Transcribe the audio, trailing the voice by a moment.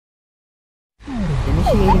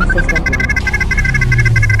Initiating system launch.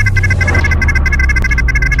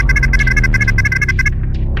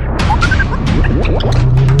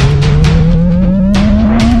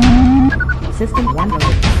 System 1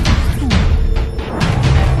 loaded.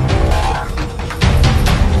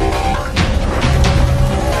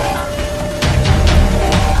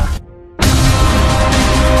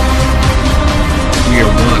 We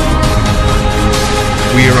are one.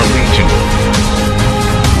 We are a legion.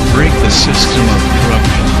 Break the system of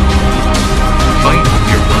corruption. Fight with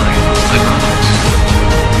your mind, Anonymous.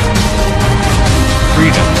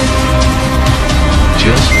 Freedom.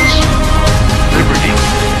 Justice. Liberty.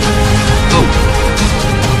 Hope.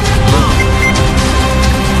 Love.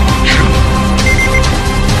 Truth.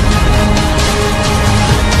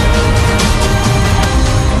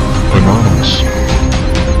 Anonymous.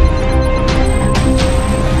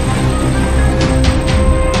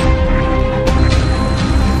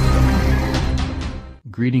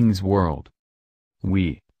 Greetings world.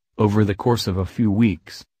 We, over the course of a few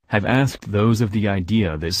weeks, have asked those of the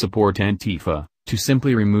idea that support Antifa, to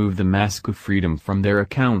simply remove the mask of freedom from their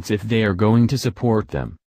accounts if they are going to support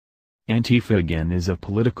them. Antifa again is a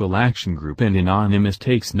political action group and Anonymous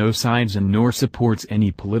takes no sides and nor supports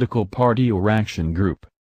any political party or action group.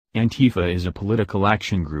 Antifa is a political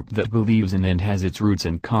action group that believes in and has its roots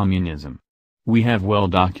in communism. We have well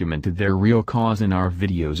documented their real cause in our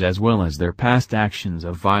videos as well as their past actions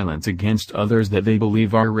of violence against others that they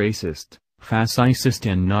believe are racist, fascist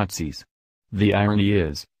and Nazis. The irony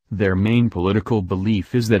is, their main political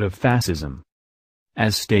belief is that of fascism.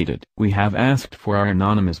 As stated, we have asked for our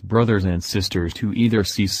Anonymous brothers and sisters to either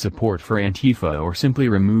cease support for Antifa or simply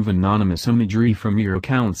remove Anonymous imagery from your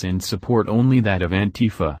accounts and support only that of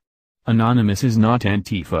Antifa. Anonymous is not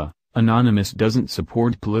Antifa, Anonymous doesn't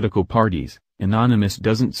support political parties. Anonymous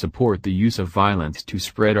doesn't support the use of violence to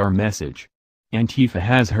spread our message. Antifa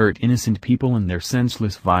has hurt innocent people in their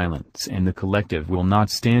senseless violence and the collective will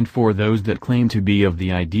not stand for those that claim to be of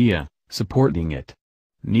the idea, supporting it.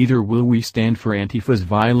 Neither will we stand for Antifa's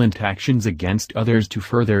violent actions against others to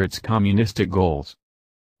further its communistic goals.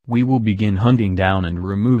 We will begin hunting down and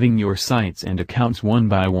removing your sites and accounts one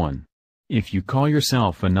by one. If you call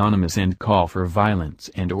yourself Anonymous and call for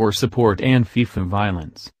violence and or support Antifa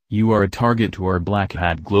violence, you are a target to our Black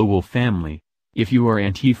Hat Global family. If you are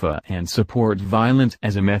Antifa and support violence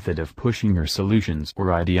as a method of pushing your solutions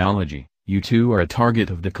or ideology, you too are a target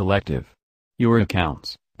of the collective. Your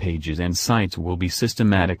accounts, pages and sites will be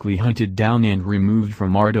systematically hunted down and removed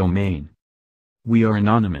from our domain. We are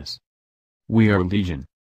Anonymous. We are Legion.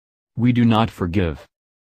 We do not forgive.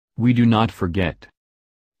 We do not forget.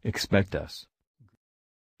 Expect us.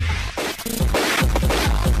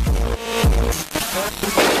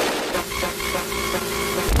 Thank you.